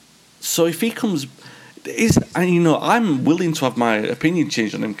 So if he comes, I'm willing to have my opinion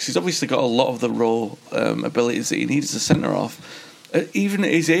changed on him, because he's obviously got a lot of the raw abilities that he needs as a centre half, even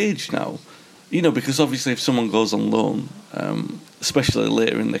at his age now. Because obviously if someone goes on loan, especially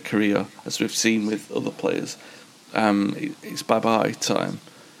later in their career, as we've seen with other players, it's bye-bye time.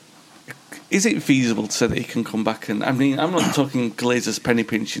 Is it feasible to say that he can come back and... I mean, I'm not talking Glazer's penny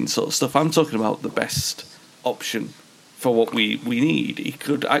pinching sort of stuff. I'm talking about the best option for what we need. He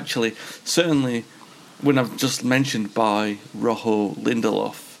could actually... Certainly, when I've just mentioned by Rojo,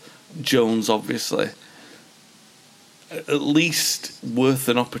 Lindelof, Jones, obviously... At least worth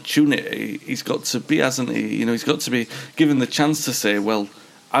an opportunity. He's got to be, hasn't he? He's got to be given the chance to say, well,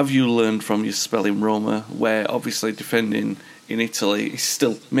 have you learned from your spell in Roma, where obviously defending in Italy, it's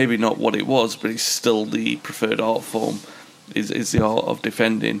still maybe not what it was, but it's still the preferred art form. Is the art of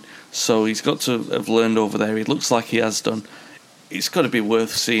defending. So he's got to have learned over there. It looks like he has done. It's got to be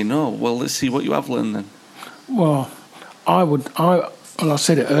worth seeing. Oh, well, let's see what you have learned then. Well, I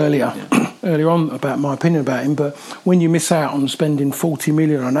said it earlier, earlier on about my opinion about him. But when you miss out on spending 40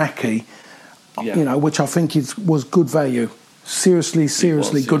 million on Aki, which I think was good value. Seriously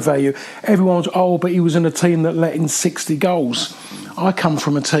good value. Everyone's, but he was in a team that let in 60 goals. I come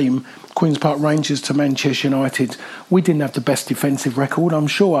from a team, Queen's Park Rangers to Manchester United. We didn't have the best defensive record, I'm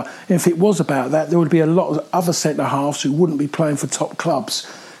sure. If it was about that, there would be a lot of other centre-halves who wouldn't be playing for top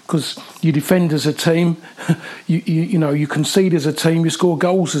clubs. Because you defend as a team, you concede as a team, you score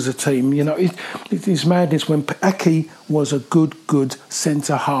goals as a team. It's madness. When Aki was a good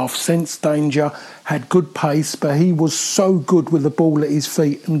centre-half, sensed danger, had good pace, but he was so good with the ball at his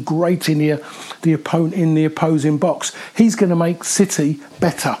feet and great in the opponent in the opposing box. He's going to make City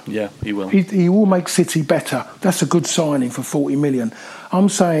better. Yeah, he will. He will make City better. That's a good signing for 40 million. I'm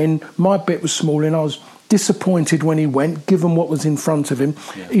saying my bet was Smalling. I was disappointed when he went, given what was in front of him.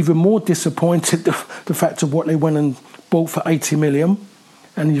 Yeah. Even more disappointed the fact of what they went and bought for 80 million.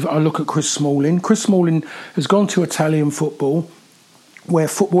 And I look at Chris Smalling. Chris Smalling has gone to Italian football, where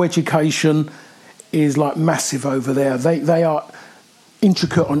football education is like massive over there. They are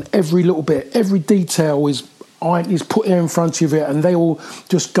intricate on every little bit. Every detail is put there in front of you, and they all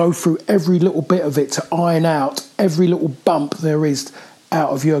just go through every little bit of it to iron out every little bump there is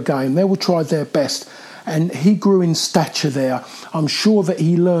out of your game. They will try their best. And he grew in stature there. I'm sure that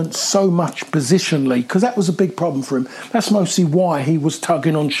he learnt so much positionally, because that was a big problem for him. That's mostly why he was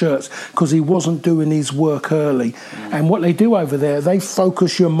tugging on shirts, because he wasn't doing his work early. And what they do over there, they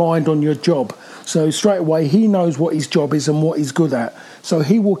focus your mind on your job. So straight away, he knows what his job is and what he's good at. So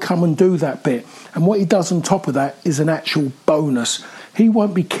he will come and do that bit. And what he does on top of that is an actual bonus. He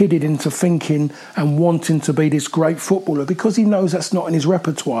won't be kidded into thinking and wanting to be this great footballer, because he knows that's not in his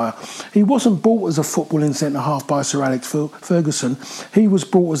repertoire. He wasn't bought as a footballing centre-half by Sir Alex Ferguson. He was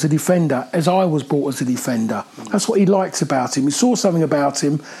bought as a defender, as I was bought as a defender. That's what he likes about him. He saw something about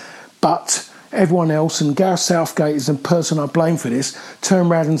him, but everyone else, and Gareth Southgate is the person I blame for this,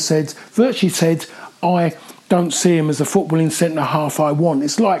 turned around and virtually said, I don't see him as a footballing centre-half I want.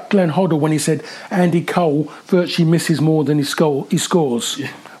 It's like Glenn Hoddle when he said Andy Cole virtually misses more than he scores. Yeah.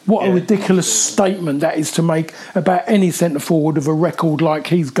 What a ridiculous statement that is to make about any centre-forward of a record like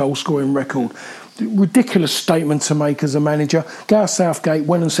his goal-scoring record. Ridiculous statement to make as a manager. Gareth Southgate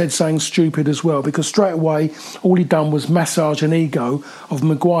went and said something stupid as well, because straight away all he done was massage an ego of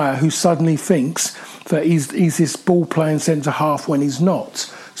Maguire, who suddenly thinks that he's this ball-playing centre-half when he's not.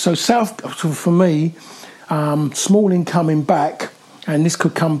 So for me, Smalling coming back, and this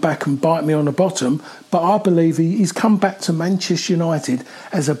could come back and bite me on the bottom, but I believe he's come back to Manchester United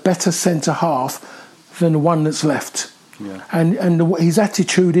as a better centre-half than the one that's left. Yeah. And his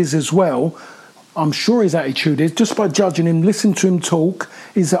attitude is as well, I'm sure his attitude is, just by judging him, listening to him talk,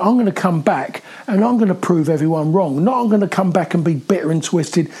 is that I'm going to come back and I'm going to prove everyone wrong. Not I'm going to come back and be bitter and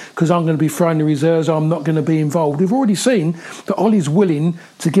twisted because I'm going to be throwing the reserves, I'm not going to be involved. We've already seen that Ollie's willing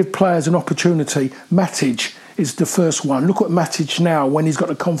to give players an opportunity. Matic is the first one. Look at Matic now when he's got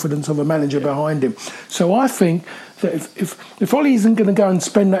the confidence of a manager behind him. So I think that if Ollie isn't going to go and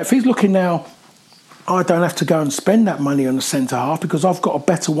spend that, if he's looking now, I don't have to go and spend that money on the centre-half because I've got a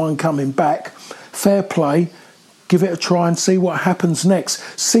better one coming back. Fair play, give it a try and see what happens next.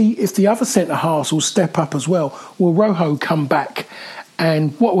 See if the other centre-halves will step up as well. Will Rojo come back?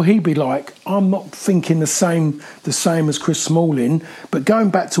 And what will he be like? I'm not thinking the same as Chris Smalling, but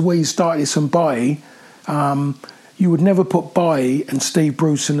going back to where you started this on Bailly, you would never put Bailly and Steve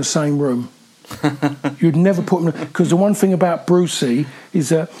Bruce in the same room. You'd never put them, because the one thing about Brucey is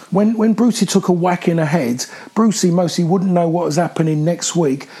that when Brucey took a whack in the head, Brucey mostly wouldn't know what was happening next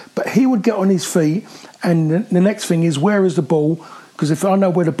week, but he would get on his feet, and the next thing is, where is the ball? Because if I know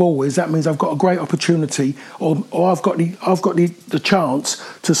where the ball is, that means I've got a great opportunity, or I've got the chance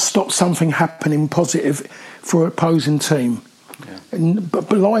to stop something happening positive for an opposing team. Yeah.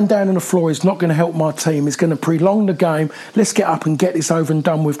 But lying down on the floor is not going to help my team. It's going to prolong the game. Let's get up and get this over and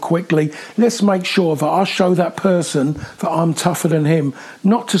done with quickly. Let's make sure that I show that person that I'm tougher than him,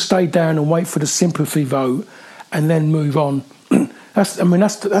 not to stay down and wait for the sympathy vote and then move on. That's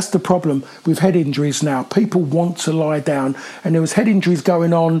the problem with head injuries now. People want to lie down, and there was head injuries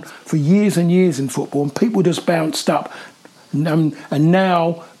going on for years and years in football, and people just bounced up. And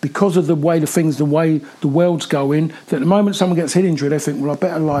now, because of the way the world's going, that the moment someone gets head injury, they think, well, I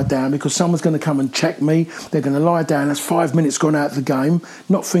better lie down because someone's going to come and check me. They're going to lie down. That's 5 minutes gone out of the game,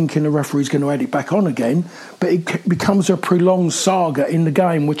 not thinking the referee's going to add it back on again. But it becomes a prolonged saga in the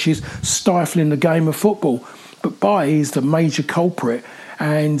game, which is stifling the game of football. But Bailly is the major culprit.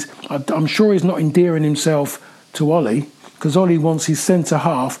 And I'm sure he's not endearing himself to Ollie, because Ollie wants his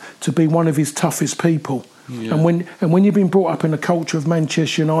centre-half to be one of his toughest people. Yeah. And when you've been brought up in the culture of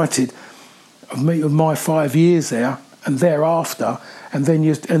Manchester United, of my 5 years there and thereafter, and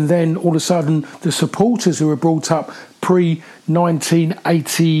then all of a sudden the supporters who were brought up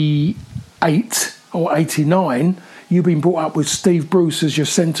pre-1988 or 89, you've been brought up with Steve Bruce as your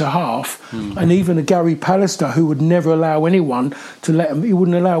centre half, and even a Gary Pallister who would never allow anyone to let him. He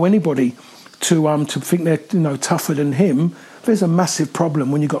wouldn't allow anybody to think they're tougher than him. There's a massive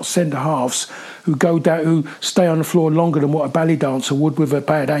problem when you've got centre halves who who stay on the floor longer than what a ballet dancer would with a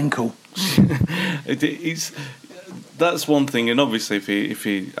bad ankle. That's one thing, and obviously if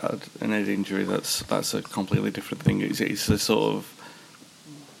he had an head injury, that's a completely different thing. It's a sort of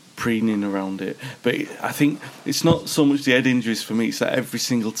preening around it. But I think it's not so much the head injuries for me. It's that every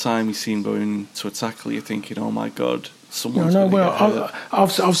single time you see him going to a tackle, you're thinking, oh my God, someone's going to get hurt.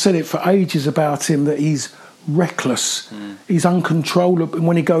 I've said it for ages about him that he's reckless. He's uncontrollable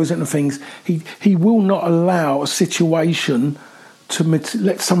when he goes into things. He will not allow a situation to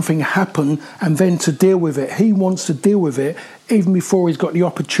let something happen and then to deal with it. He wants to deal with it even before he's got the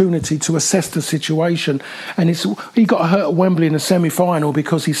opportunity to assess the situation. And he got hurt at Wembley in the semi-final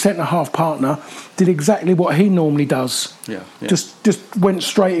because his centre-half partner did exactly what he normally does. Yeah. Just went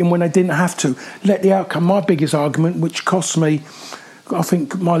straight in when they didn't have to. Let the outcome. My biggest argument, which cost me, I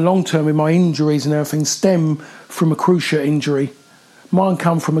think my long-term with my injuries and everything, stem from a cruciate injury. Mine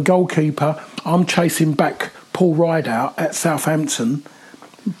come from a goalkeeper. I'm chasing back Paul Rideout at Southampton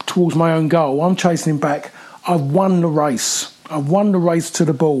towards my own goal. I'm chasing him back. I've won the race. I won the race to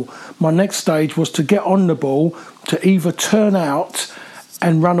the ball. My next stage was to get on the ball, to either turn out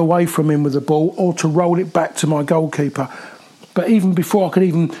and run away from him with the ball or to roll it back to my goalkeeper. But even before I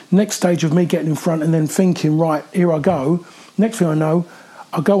could next stage of me getting in front and then thinking, right, here I go, next thing I know,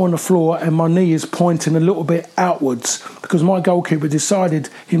 I go on the floor and my knee is pointing a little bit outwards because my goalkeeper decided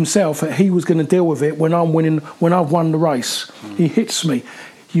himself that he was going to deal with it when I've won the race. He hits me.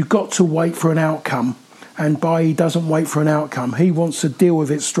 You've got to wait for an outcome. And Bailly doesn't wait for an outcome. He wants to deal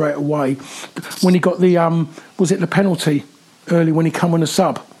with it straight away. When he got the penalty early when he come on a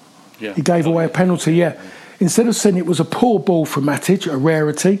sub? Yeah. He gave away a penalty, yeah. Instead of saying it was a poor ball from Matic, a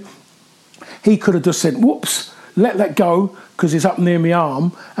rarity, he could have just said, whoops, let that go because it's up near my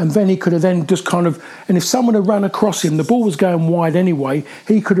arm, and then he could have then just kind of, and if someone had run across him, the ball was going wide anyway,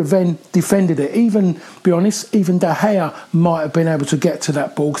 he could have then defended it. Even, be honest, even De Gea might have been able to get to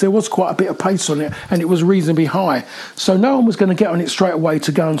that ball because there was quite a bit of pace on it and it was reasonably high. So no one was going to get on it straight away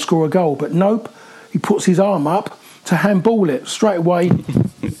to go and score a goal, but nope, he puts his arm up to handball it straight away.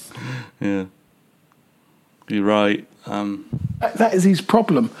 Yeah, you're right. That is his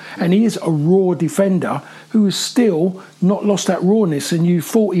problem, and he is a raw defender who has still not lost that rawness, and you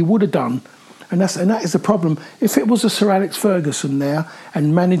thought he would have done, and that is the problem. If it was a Sir Alex Ferguson there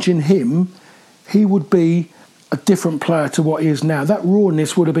and managing him, he would be a different player to what he is now. That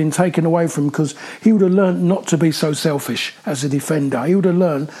rawness would have been taken away from him because he would have learned not to be so selfish as a defender. He would have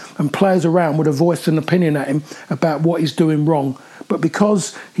learned, and players around would have voiced an opinion at him about what he's doing wrong. But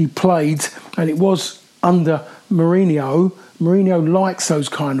because he played, and it was under Mourinho likes those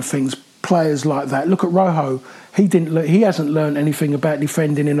kind of things, players like that. Look at Rojo. He hasn't learned anything about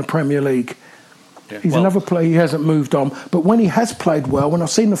defending in the Premier League. Yeah, he's another player, he hasn't moved on. But when he has played well, when I've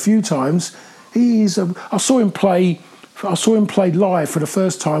seen him a few times, I saw him play live for the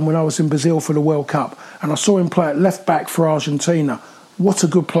first time when I was in Brazil for the World Cup, and I saw him play at left back for Argentina. What a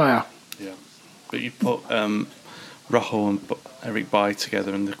good player. Yeah. But you put Rojo and Eric Bailly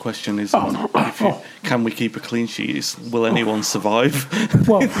together, and the question is, can we keep a clean sheet? Will anyone survive?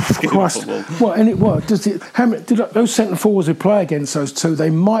 Well, Christ. Those centre forwards who play against those two, they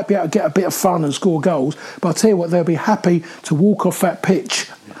might be able to get a bit of fun and score goals, but I'll tell you what, they'll be happy to walk off that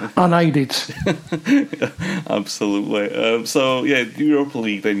pitch unaided. Absolutely. So, yeah, Europa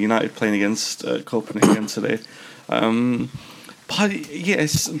League then, United playing against Copenhagen today.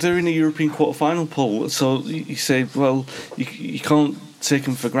 Yes, they're in a European quarter-final pool, so you say, well, you can't take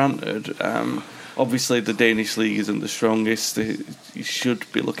them for granted. Obviously, the Danish league isn't the strongest. You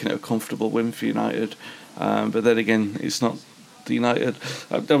should be looking at a comfortable win for United. But then again, it's not United.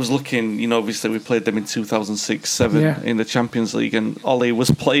 I was looking, obviously we played them in 2006-07 in the Champions League, and Ollie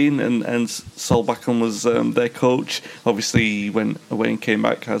was playing, and Solbakken was their coach. Obviously he went away and came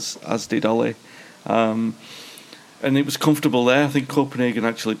back as did Ollie. And it was comfortable there. I think Copenhagen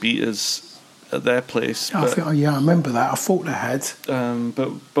actually beat us at their place. I remember that. I thought they had.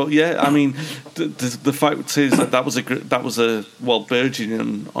 But yeah, I mean, the fact is that was a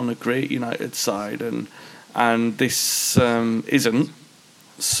burgeoning on a great United side, and this isn't.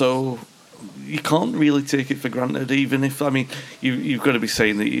 So you can't really take it for granted. Even if, I mean, you've got to be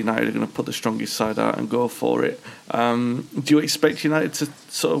saying that United are going to put the strongest side out and go for it. Do you expect United to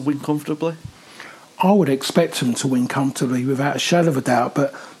sort of win comfortably? I would expect them to win comfortably without a shadow of a doubt,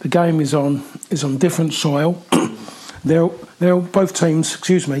 but the game is on different soil. they're both teams.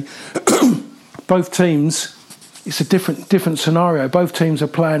 Excuse me. Both teams. It's a different scenario. Both teams are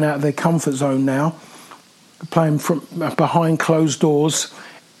playing out of their comfort zone now, playing from behind closed doors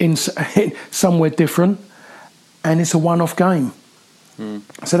in somewhere different, and it's a one-off game.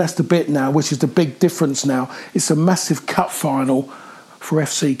 So that's the bit now, which is the big difference now. It's a massive cup final for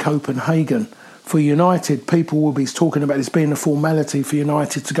FC Copenhagen. For United, people will be talking about this being a formality for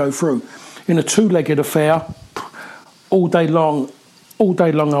United to go through. In a two-legged affair, all day long,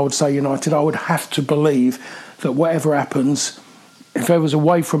 I would say United, I would have to believe that whatever happens, if there was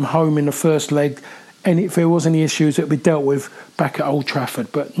away from home in the first leg, and if there was any issues, it would be dealt with back at Old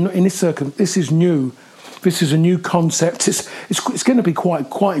Trafford. But in this this is new. This is a new concept. It's going to be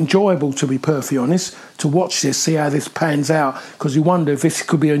quite enjoyable, to be perfectly honest, to watch this, see how this pans out, because you wonder if this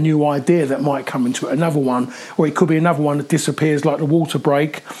could be a new idea that might come into it, another one, or it could be another one that disappears like the water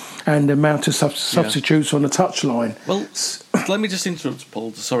break and the amount of substitutes on the touchline. Well, let me just interrupt,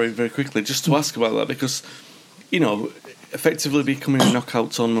 Paul, sorry, very quickly, just to ask about that, because, effectively becoming a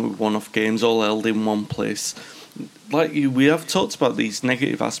knockout tournament with one-off games all held in one place. Like we have talked about these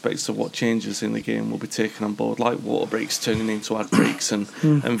negative aspects of what changes in the game will be taken on board, like water breaks turning into ad breaks and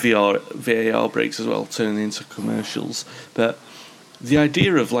VAR breaks as well, turning into commercials. But the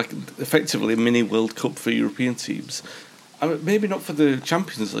idea of effectively a mini World Cup for European teams, I mean, maybe not for the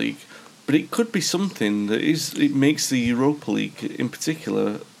Champions League, but it could be something that it makes the Europa League in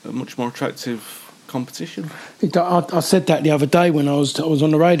particular a much more attractive competition. I said that the other day when I was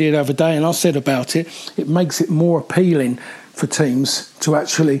on the radio the other day, and I said about it. It makes it more appealing for teams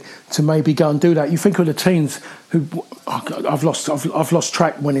to maybe go and do that. You think of the teams who I've lost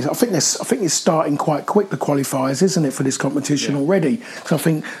track when I think it's starting quite quick, the qualifiers, isn't it, for this competition already? Because I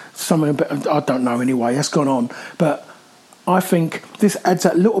think I don't know anyway. That's gone on, but I think this adds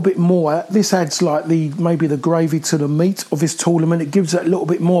a little bit more. This adds maybe the gravy to the meat of this tournament. It gives it a little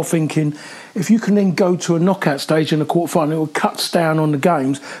bit more thinking. If you can then go to a knockout stage in a quarterfinal, it cuts down on the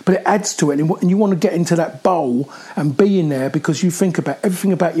games, but it adds to it. And you want to get into that bowl and be in there because you think about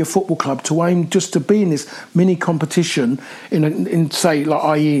everything about your football club to aim just to be in this mini competition in say,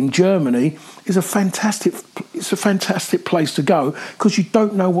 i.e. in Germany, is a fantastic place to go because you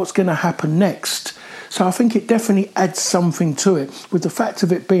don't know what's going to happen next. So I think it definitely adds something to it. With the fact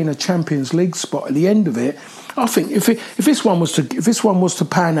of it being a Champions League spot at the end of it, I think if this one was to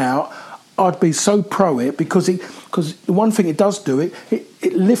pan out, I'd be so pro it because the one thing it does do it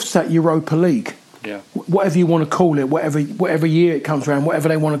lifts that Europa League. Yeah. Whatever you want to call it, whatever year it comes around, whatever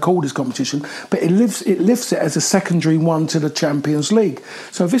they want to call this competition, but it lifts it as a secondary one to the Champions League.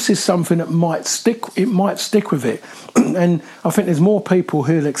 So this is something that might stick with it, and I think there's more people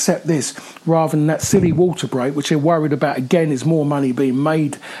who'll accept this rather than that silly water break, which they're worried about. Again, is more money being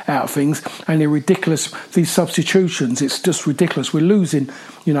made out of things, and they're ridiculous. These substitutions, it's just ridiculous. We're losing.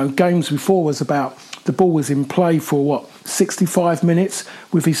 Games before was about. The ball was in play for 65 minutes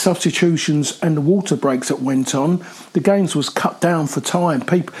with his substitutions and the water breaks that went on. The games was cut down for time.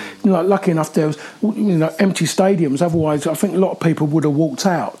 People, lucky enough there was empty stadiums. Otherwise, I think a lot of people would have walked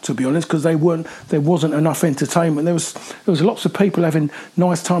out, to be honest, because there wasn't enough entertainment. There was lots of people having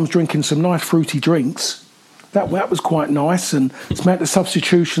nice times drinking some nice fruity drinks. That was quite nice, and it's meant the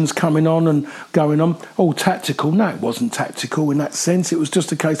substitutions coming on and going on, all tactical. No, it wasn't tactical in that sense. It was just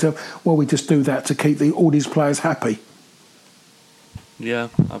a case of, we just do that to keep all these players happy. Yeah,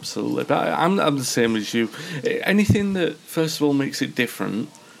 absolutely. But I'm the same as you. Anything that, first of all, makes it different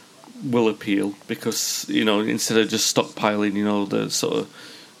will appeal because, instead of just stockpiling, the sort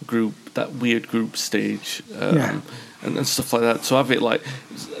of that weird group stage. And stuff like that. To have it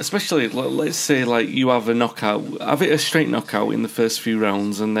especially let's say you have a knockout, have it a straight knockout in the first few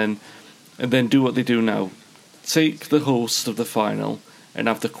rounds, and then do what they do now. Take the host of the final and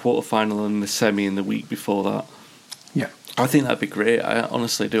have the quarterfinal and the semi in the week before that. Yeah, I think that'd be great. I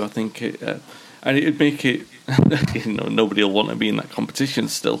honestly do. I think and it'd make it, nobody will want to be in that competition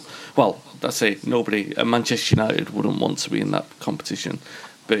still. Well, that's it, nobody at Manchester United wouldn't want to be in that competition,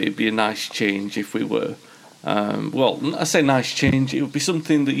 but it'd be a nice change if we were. I say nice change, it would be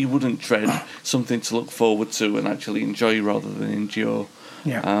something that you wouldn't dread, something to look forward to and actually enjoy rather than endure.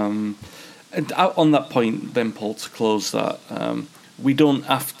 Yeah. And on that point, then, Paul, to close that, we don't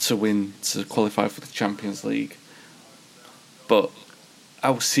have to win to qualify for the Champions League, but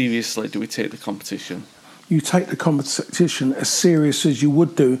how seriously do we take the competition? You take the competition as serious as you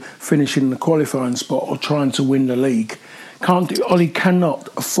would do finishing the qualifying spot or trying to win the league. Ollie cannot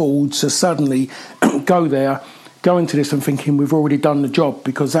afford to suddenly go into this and thinking we've already done the job,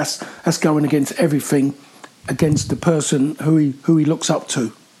 because that's going against everything, against the person who he looks up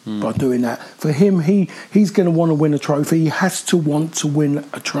to by doing that. For him, he's going to want to win a trophy. He has to want to win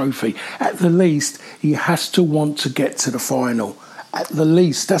a trophy. At the least, he has to want to get to the final. At the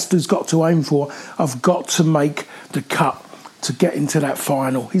least, that's what he's got to aim for. I've got to make the cut to get into that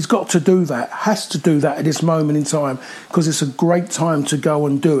final. He's got to do that, has to do that at this moment in time, because it's a great time to go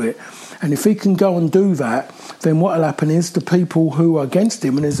and do it. And if he can go and do that, then what will happen is the people who are against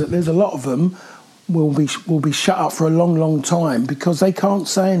him, and there's a lot of them, will be shut up for a long, long time, because they can't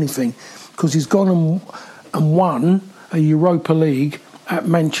say anything, because he's gone and won a Europa League at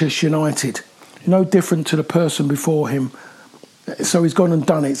Manchester United. No different to the person before him. So he's gone and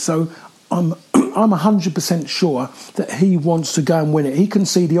done it. So I'm 100% sure that he wants to go and win it. He can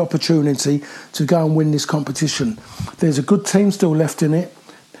see the opportunity to go and win this competition. There's a good team still left in it.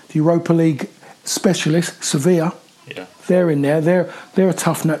 The Europa League specialists, Sevilla, they're in there. They're a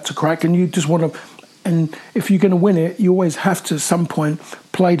tough nut to crack, and you just want to. And if you're going to win it, you always have to, at some point,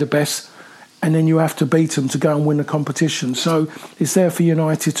 play the best, and then you have to beat them to go and win the competition. So it's there for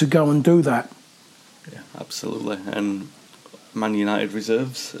United to go and do that. Yeah, absolutely. And Man United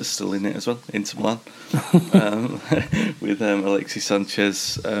reserves are still in it as well, Inter Milan, with Alexis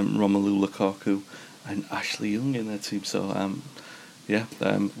Sanchez, Romelu Lukaku and Ashley Young in their team. So,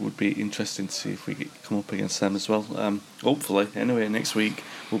 would be interesting to see if we come up against them as well. Hopefully, anyway, next week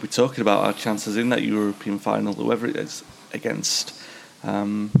we'll be talking about our chances in that European final, whoever it is against.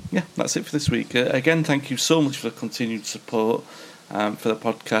 That's it for this week. Again, thank you so much for the continued support for the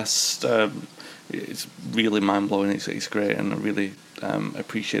podcast. It's really mind-blowing, it's great, and I really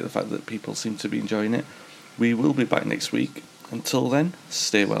appreciate the fact that people seem to be enjoying it. We will be back next week. Until then,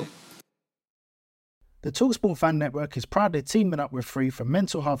 stay well. The TalkSport Fan Network is proudly teaming up with Free for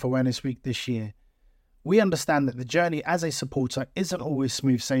Mental Health Awareness Week this year. We understand that the journey as a supporter isn't always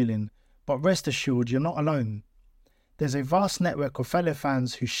smooth sailing, but rest assured you're not alone. There's a vast network of fellow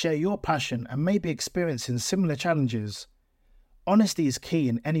fans who share your passion and may be experiencing similar challenges. Honesty is key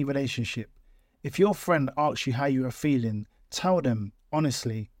in any relationship. If your friend asks you how you are feeling, tell them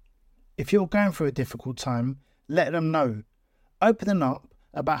honestly. If you're going through a difficult time, let them know. Opening up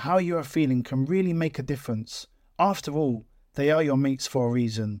about how you are feeling can really make a difference. After all, they are your mates for a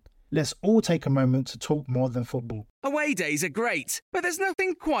reason. Let's all take a moment to talk more than football. Away days are great, but there's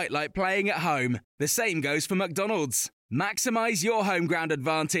nothing quite like playing at home. The same goes for McDonald's. Maximise your home ground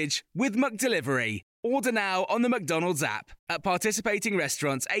advantage with McDelivery. Order now on the McDonald's app. At participating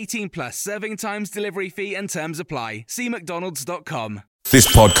restaurants, 18 plus, serving times, delivery fee and terms apply. See mcdonalds.com. This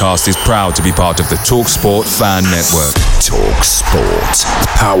podcast is proud to be part of the TalkSport Fan Network. TalkSport.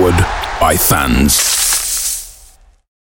 Powered by fans.